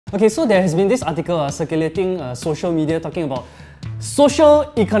Okay, so there has been this article circulating social media talking about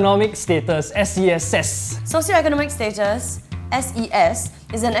social economic status, SES. Socioeconomic status, SES,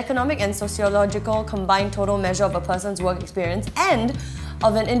 is an economic and sociological combined total measure of a person's work experience and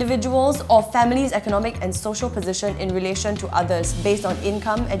of an individual's or family's economic and social position in relation to others based on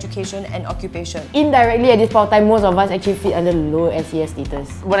income, education and occupation. Indirectly at this point of time, most of us actually fit under low SES status.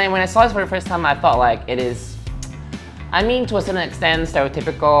 When I saw this for the first time, I felt like it is, I mean, to a certain extent,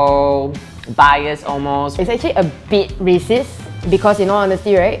 stereotypical, bias almost. It's actually a bit racist because, in all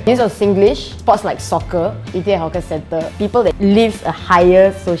honesty, right, use of Singlish, sports like soccer, eating at hawker center, people that live a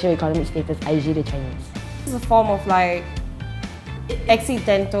higher socio-economic status are usually the Chinese. It's a form of like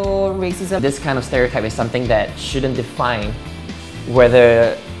accidental racism. This kind of stereotype is something that shouldn't define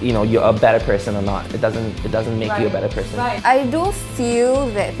whether you're a better person or not. It doesn't make you a better person. Right. I do feel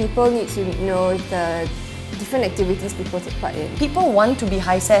that people need to know the different activities people take part in. People want to be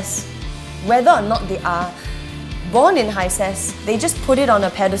high ses, whether or not they are born in high ses. They just put it on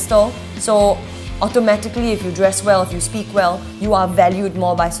a pedestal, so automatically if you dress well, if you speak well, you are valued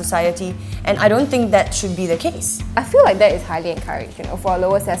more by society, and I don't think that should be the case. I feel like that is highly encouraged, for a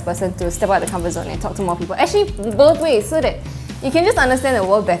lower SES person to step out of the comfort zone and talk to more people. Actually, both ways, so that you can just understand the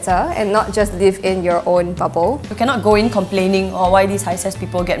world better and not just live in your own bubble. You cannot go in complaining why these high ses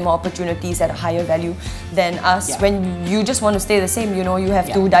people get more opportunities at a higher value than us when you just want to stay the same, you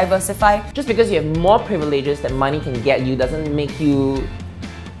have to diversify. Just because you have more privileges that money can get you doesn't make you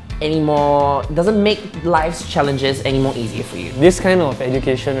doesn't make life's challenges any more easier for you. This kind of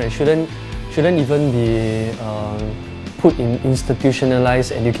education, right, shouldn't even be put in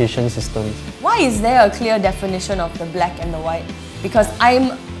institutionalized education systems. Why is there a clear definition of the black and the white? Because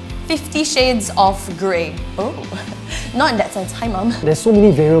I'm 50 shades of grey. Oh, not in that sense. Hi, Mom. There's so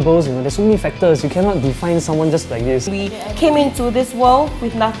many variables, there's so many factors. You cannot define someone just like this. We came into this world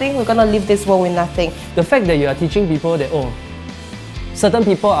with nothing, we're gonna leave this world with nothing. The fact that you are teaching people that, certain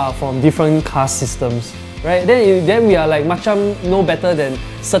people are from different caste systems, right? Then we are like macam no better than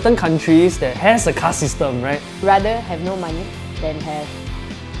certain countries that has a caste system, right? Rather have no money than have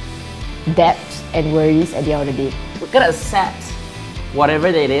debts and worries at the end of the day. We're gonna accept whatever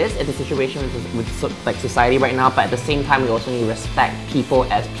it is in the situation with society right now, but at the same time we also need to respect people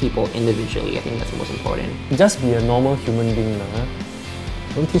as people individually. I think that's the most important. Just be a normal human being.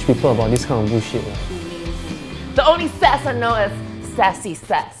 Don't teach people about this kind of bullshit. The only sass I know is sassy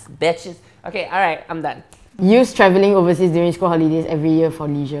sass, bitches. Okay, alright, I'm done. Use travelling overseas during school holidays every year for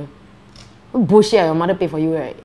leisure. Bullshit, your mother pay for you, right?